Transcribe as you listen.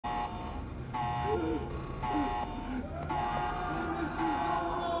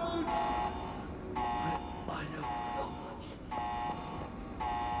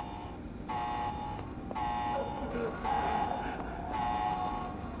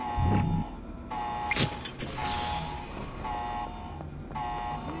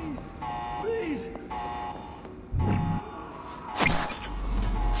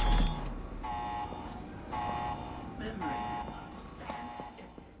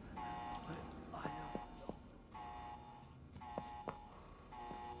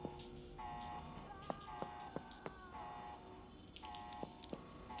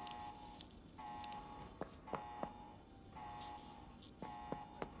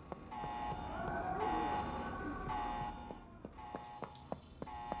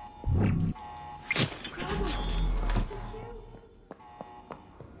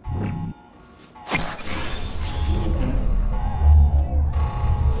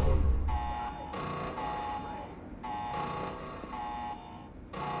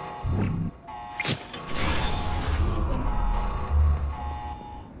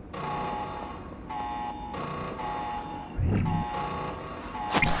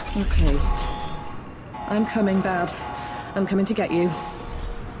Okay. I'm coming, Bad. I'm coming to get you.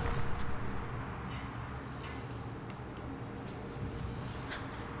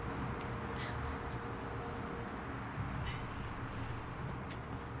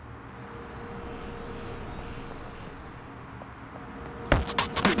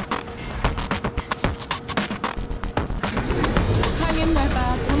 Hang in there,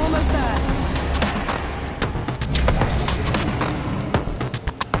 Bad. I'm almost there.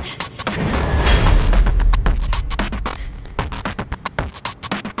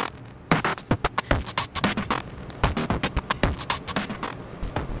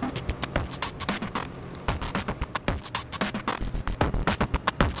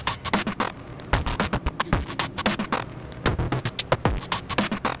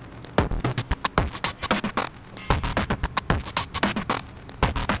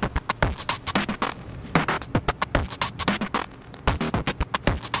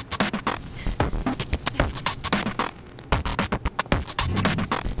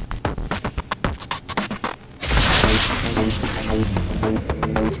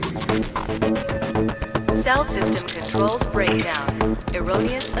 Cell system controls breakdown.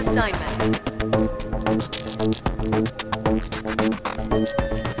 Erroneous assignments.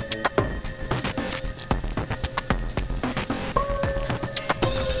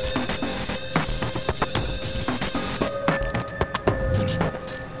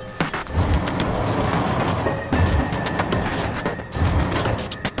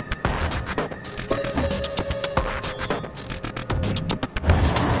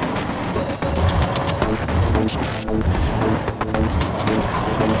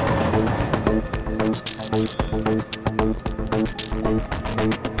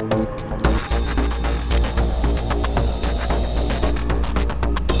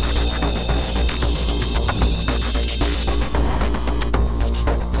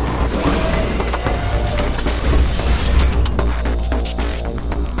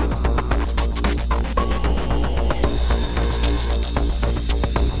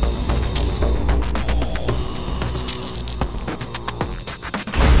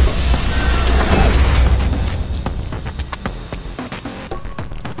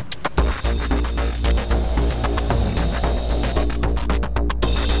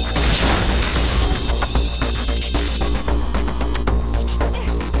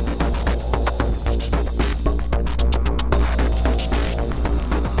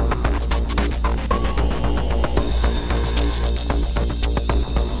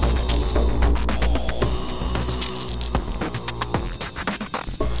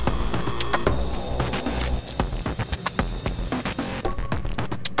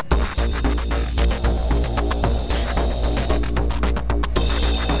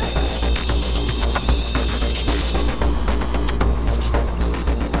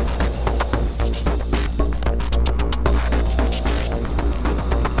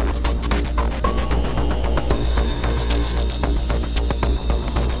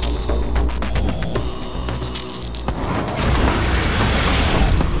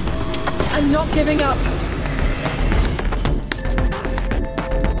 I'm not giving up.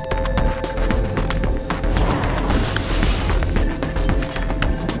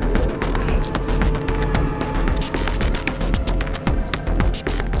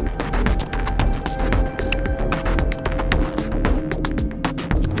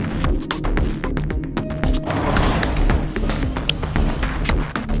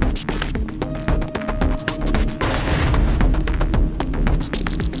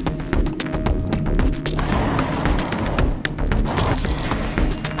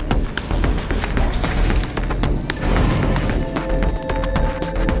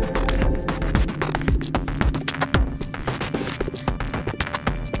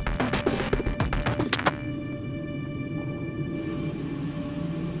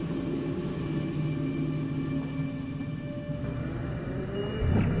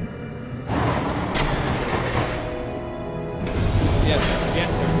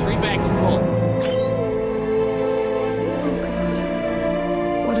 Yes, sir. 3 bags full. Oh, God.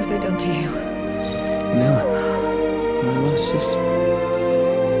 What have they done to you? Nella, my lost sister.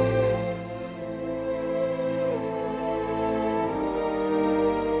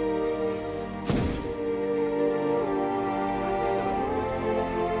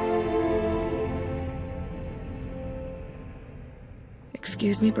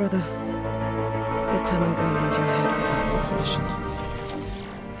 Excuse me, brother. This time I'm going into your head without your permission.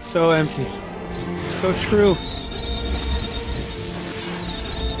 So empty. So true.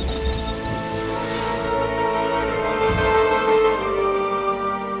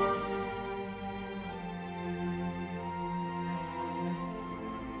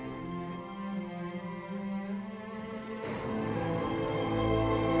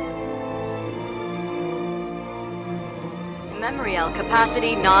 Memorial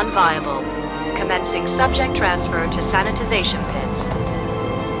capacity non-viable. Commencing subject transfer to sanitization pits.